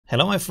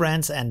Hello my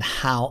friends, and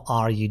how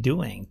are you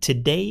doing?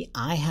 Today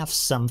I have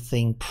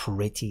something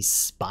pretty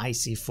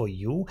spicy for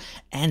you,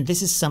 and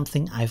this is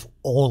something I've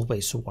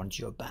always warned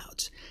you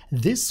about.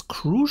 This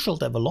crucial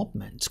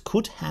development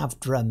could have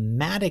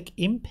dramatic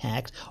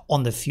impact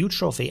on the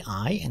future of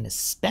AI and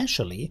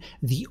especially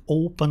the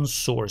open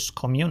source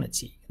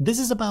community. This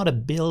is about a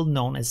bill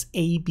known as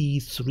AB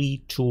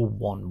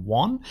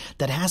 3211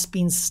 that has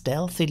been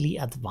stealthily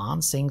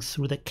advancing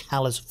through the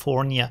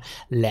California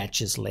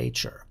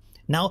legislature.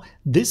 Now,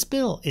 this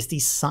bill is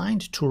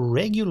designed to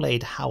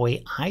regulate how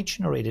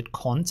AI-generated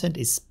content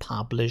is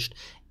published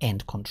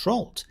and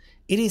controlled.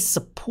 It is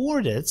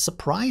supported,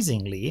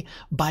 surprisingly,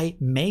 by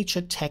major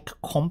tech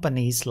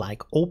companies like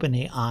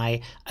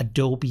OpenAI,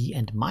 Adobe,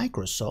 and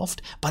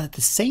Microsoft, but at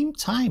the same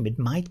time, it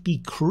might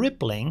be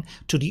crippling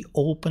to the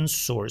open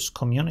source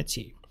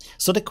community.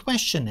 So the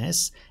question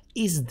is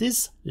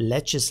this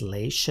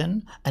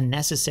legislation a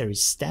necessary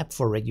step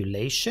for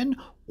regulation,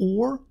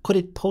 or could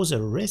it pose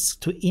a risk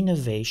to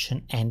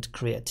innovation and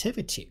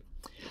creativity?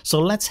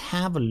 So let's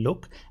have a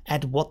look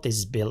at what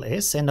this bill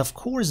is. And of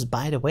course,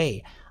 by the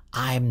way,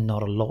 I'm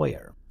not a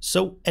lawyer.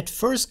 So at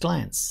first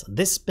glance,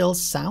 this bill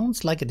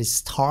sounds like it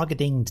is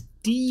targeting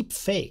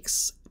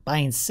deepfakes by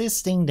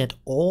insisting that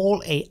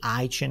all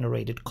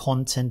AI-generated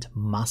content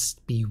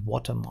must be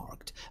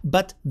watermarked.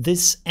 But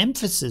this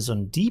emphasis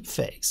on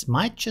deepfakes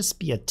might just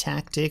be a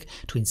tactic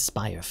to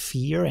inspire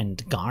fear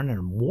and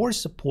garner more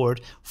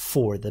support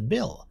for the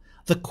bill.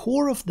 The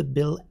core of the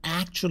bill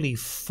actually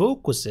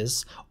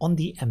focuses on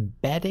the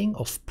embedding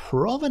of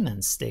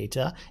provenance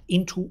data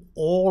into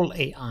all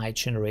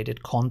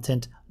AI-generated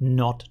content,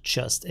 not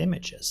just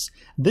images.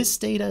 This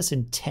data is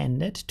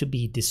intended to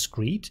be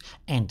discrete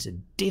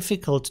and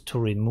difficult to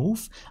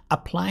remove,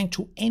 applying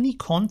to any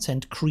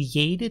content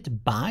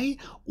created by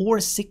or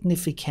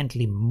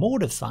significantly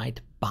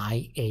modified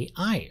by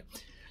AI.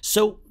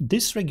 So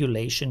this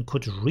regulation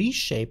could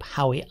reshape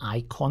how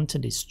AI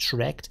content is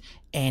tracked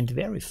and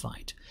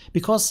verified,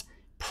 because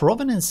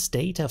provenance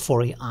data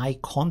for AI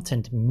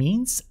content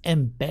means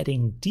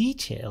embedding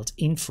detailed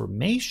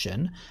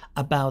information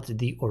about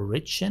the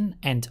origin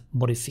and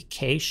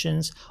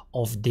modifications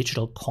of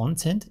digital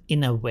content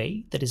in a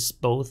way that is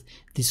both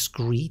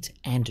discrete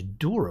and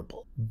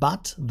durable.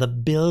 But the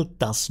bill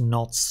does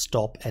not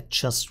stop at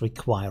just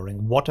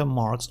requiring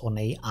watermarks on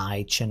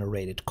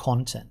AI-generated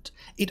content.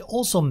 It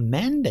also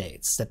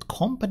mandates that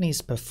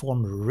companies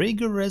perform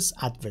rigorous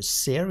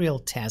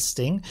adversarial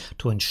testing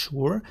to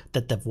ensure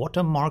that the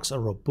watermarks are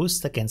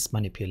robust against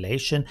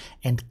manipulation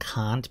and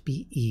can't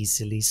be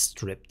easily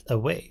stripped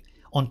away.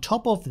 On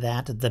top of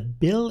that, the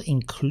bill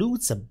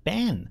includes a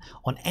ban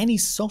on any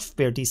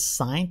software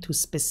designed to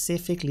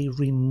specifically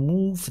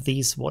remove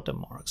these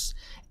watermarks.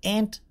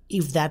 And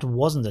if that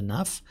wasn't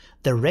enough,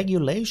 the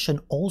regulation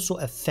also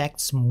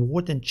affects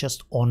more than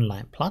just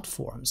online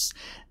platforms.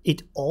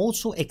 It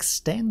also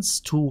extends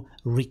to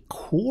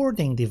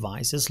recording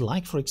devices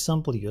like, for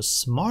example, your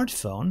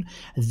smartphone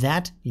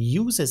that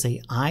uses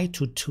AI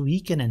to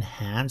tweak and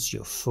enhance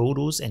your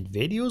photos and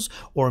videos,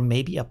 or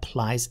maybe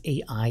applies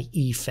AI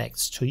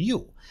effects to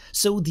you.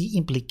 So the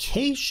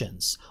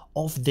implications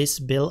of this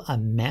bill are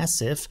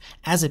massive,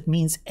 as it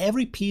means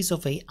every piece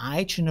of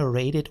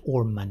AI-generated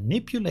or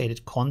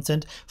manipulated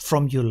content,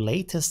 from your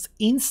latest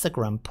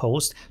Instagram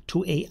post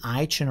to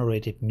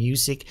AI-generated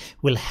music,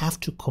 will have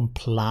to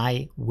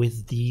comply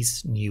with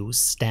these new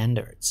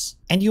standards.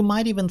 And you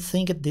might even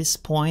think at this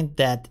point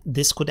that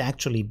this could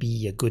actually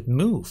be a good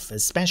move,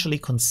 especially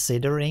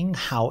considering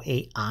how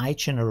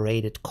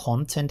AI-generated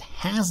content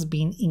has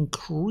been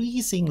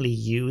increasingly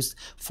used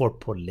for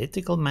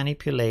political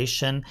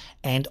manipulation,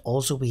 and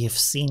also we have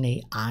seen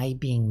AI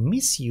being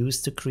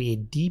misused to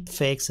create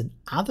deepfakes and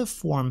other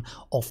form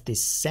of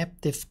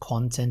deceptive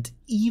content,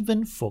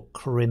 even for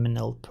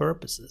criminal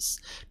purposes,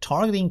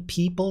 targeting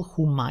people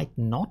who might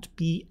not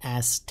be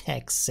as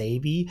tech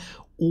savvy,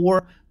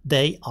 or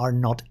they are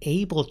not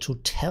able to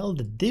tell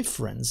the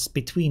difference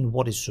between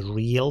what is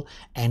real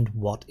and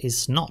what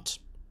is not.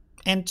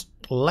 And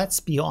let's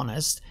be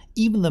honest,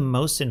 even the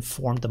most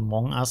informed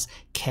among us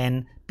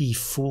can be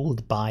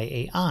fooled by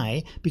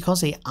AI,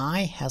 because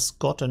AI has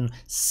gotten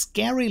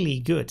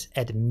scarily good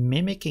at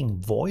mimicking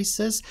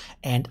voices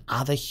and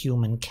other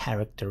human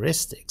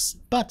characteristics.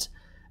 But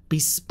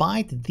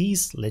despite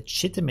these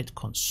legitimate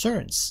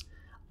concerns,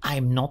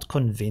 I'm not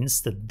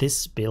convinced that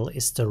this bill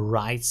is the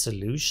right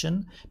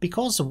solution,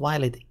 because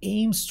while it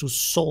aims to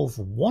solve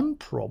one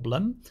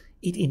problem,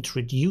 it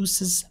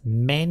introduces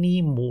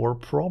many more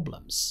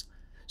problems.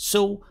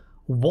 So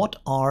what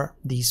are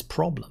these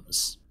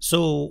problems?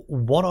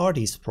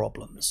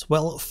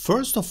 Well,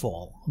 first of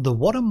all, the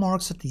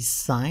watermarks are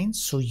designed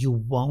so you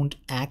won't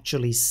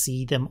actually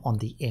see them on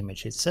the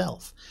image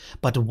itself.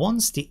 But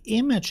once the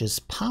image is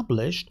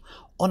published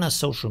on a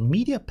social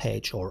media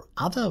page or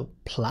other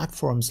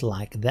platforms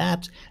like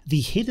that,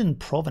 the hidden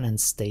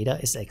provenance data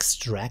is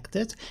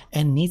extracted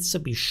and needs to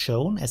be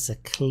shown as a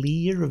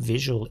clear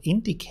visual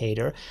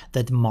indicator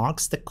that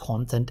marks the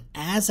content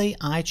as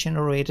AI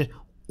generated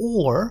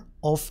or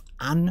of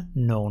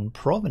unknown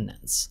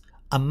provenance.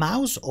 A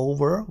mouse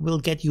over will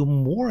get you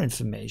more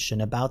information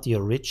about the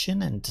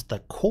origin and the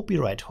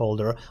copyright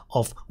holder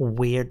of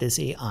where this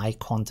AI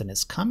content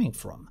is coming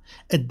from.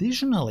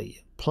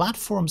 Additionally,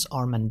 platforms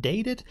are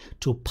mandated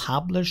to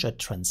publish a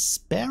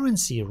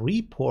transparency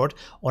report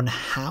on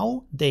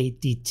how they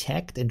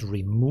detect and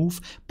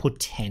remove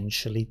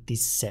potentially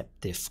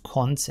deceptive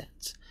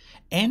content.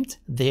 And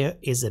there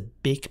is a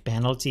big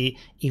penalty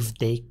if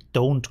they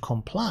don't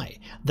comply.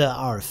 There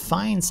are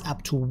fines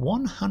up to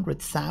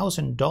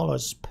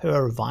 $100,000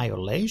 per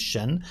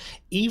violation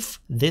if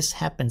this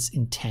happens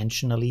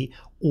intentionally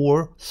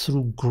or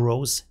through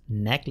gross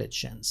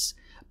negligence.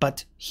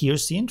 But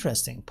here's the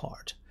interesting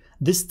part.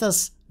 This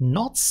does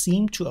not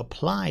seem to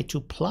apply to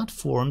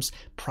platforms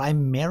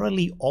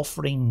primarily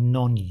offering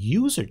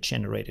non-user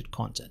generated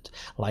content,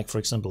 like for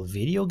example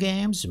video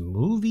games,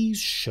 movies,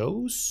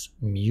 shows,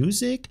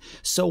 music.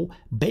 So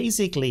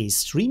basically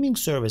streaming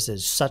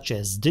services such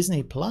as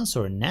Disney Plus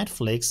or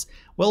Netflix,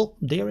 well,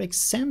 they're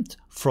exempt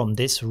from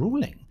this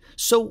ruling.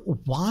 So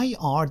why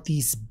are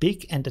these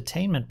big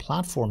entertainment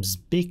platforms,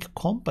 big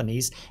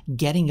companies,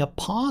 getting a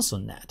pass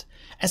on that?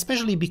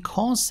 Especially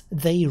because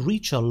they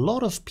reach a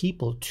lot of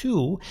people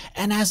too,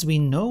 and as we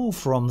know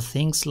from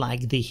things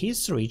like the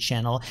History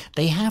Channel,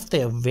 they have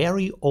their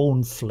very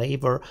own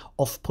flavor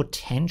of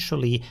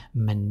potentially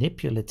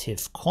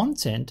manipulative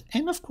content,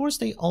 and of course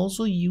they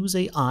also use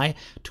AI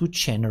to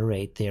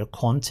generate their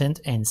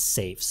content and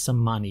save some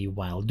money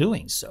while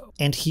doing so.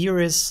 And here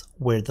is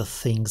where the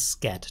things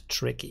get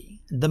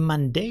tricky. The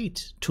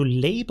mandate to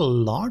label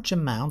large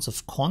amounts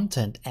of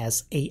content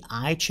as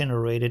AI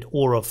generated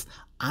or of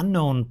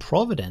unknown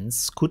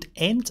provenance could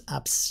end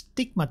up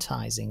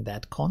stigmatizing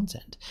that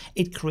content.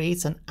 It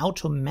creates an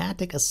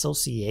automatic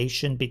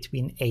association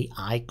between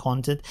AI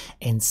content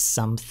and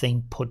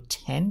something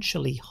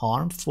potentially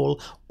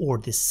harmful or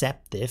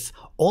deceptive,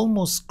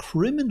 almost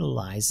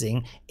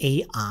criminalizing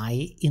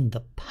AI in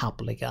the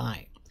public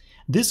eye.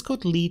 This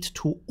could lead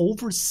to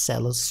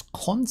overzealous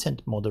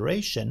content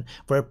moderation,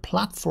 where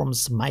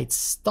platforms might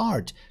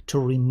start to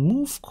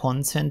remove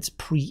content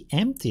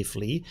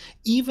preemptively,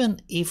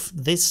 even if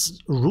this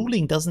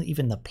ruling doesn't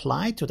even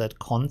apply to that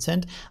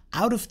content,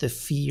 out of the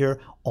fear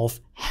of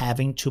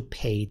having to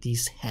pay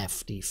these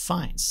hefty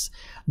fines.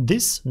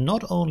 This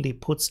not only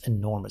puts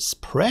enormous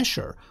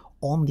pressure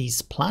on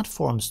these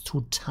platforms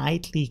to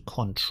tightly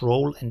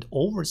control and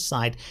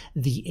oversight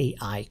the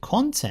AI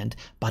content,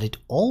 but it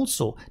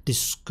also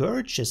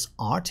discourages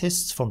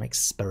artists from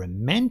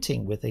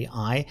experimenting with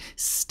AI,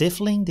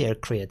 stifling their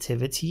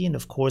creativity and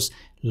of course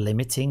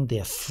limiting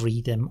their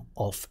freedom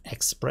of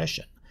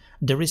expression.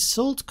 The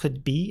result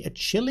could be a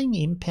chilling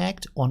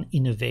impact on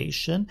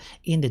innovation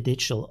in the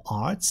digital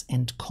arts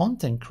and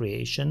content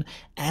creation,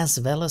 as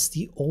well as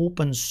the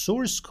open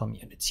source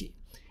community.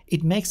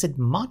 It makes it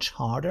much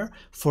harder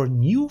for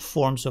new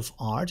forms of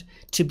art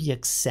to be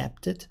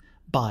accepted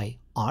by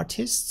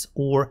artists,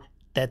 or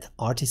that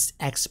artists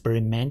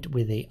experiment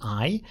with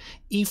AI,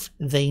 if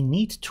they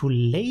need to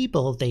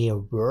label their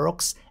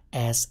works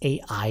as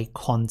AI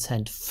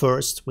content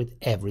first with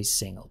every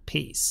single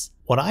piece.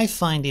 What I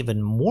find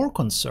even more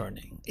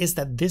concerning is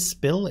that this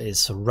bill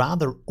is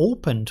rather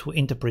open to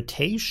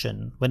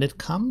interpretation when it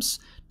comes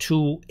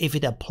to if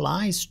it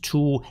applies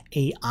to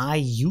AI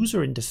user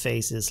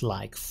interfaces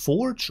like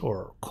Forge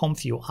or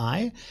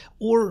ComfyUI,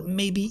 or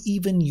maybe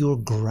even your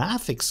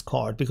graphics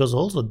card, because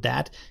also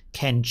that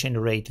can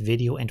generate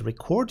video and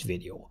record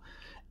video.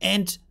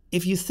 And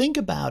if you think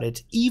about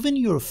it, even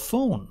your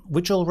phone,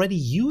 which already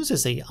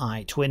uses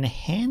AI to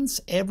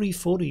enhance every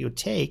photo you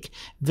take,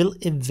 will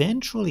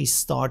eventually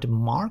start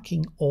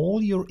marking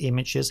all your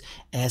images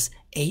as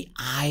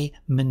AI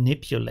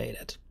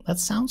manipulated. That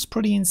sounds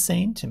pretty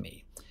insane to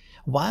me.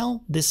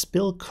 While this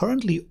bill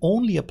currently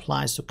only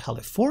applies to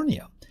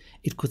California,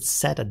 it could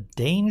set a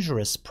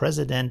dangerous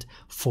precedent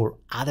for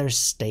other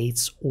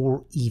states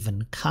or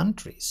even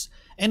countries.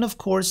 And of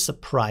course,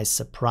 surprise,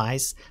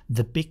 surprise,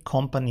 the big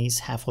companies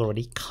have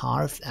already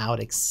carved out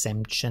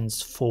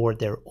exemptions for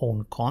their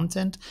own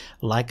content,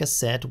 like I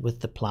said, with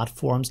the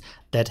platforms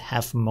that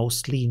have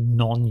mostly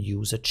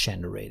non-user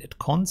generated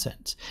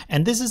content.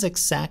 And this is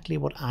exactly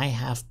what I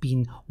have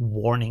been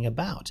warning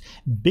about.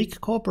 Big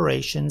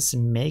corporations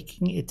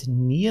making it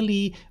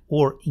nearly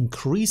or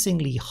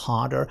increasingly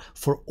harder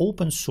for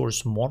open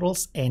source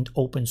models and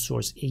open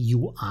source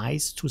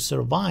UIs to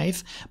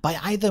survive by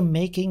either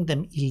making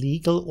them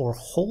illegal or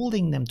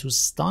holding them to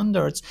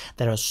standards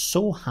that are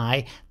so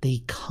high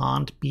they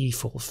can't be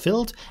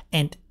fulfilled,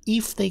 and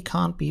if they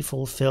can't be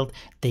fulfilled,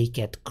 they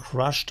get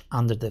crushed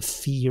under the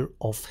fear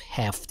of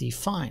hefty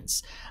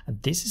fines.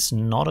 This is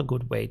not a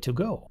good way to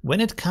go. When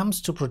it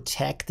comes to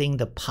protecting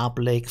the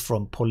public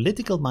from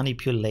political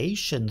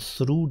manipulation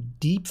through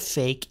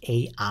deepfake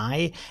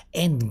AI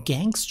and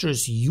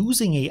gangsters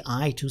using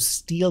AI to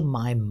steal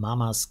my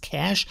mama's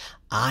cash,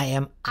 I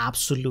am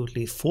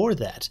absolutely for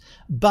that.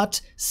 But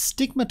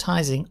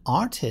stigmatizing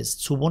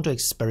artists who want to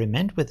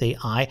experiment with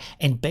AI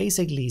and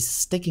basically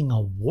sticking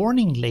a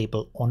warning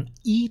label on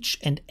each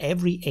and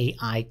every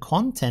AI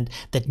content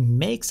that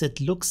makes it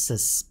look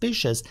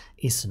suspicious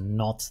is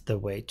not the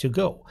way to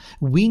go.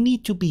 We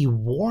need to be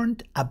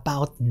warned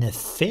about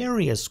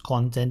nefarious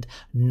content,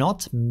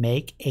 not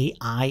make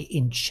AI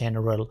in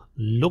general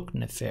look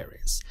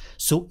nefarious.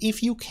 So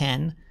if you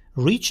can,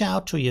 reach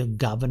out to your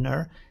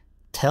governor,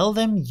 tell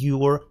them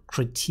your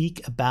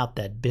critique about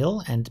that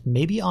bill, and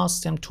maybe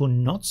ask them to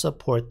not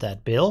support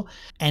that bill.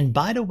 And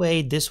by the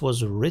way, this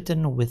was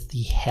written with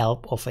the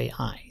help of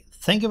AI.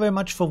 Thank you very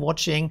much for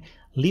watching.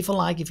 Leave a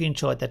like if you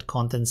enjoyed that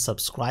content,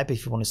 subscribe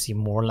if you want to see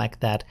more like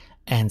that,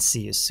 and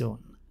see you soon.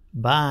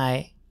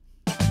 Bye.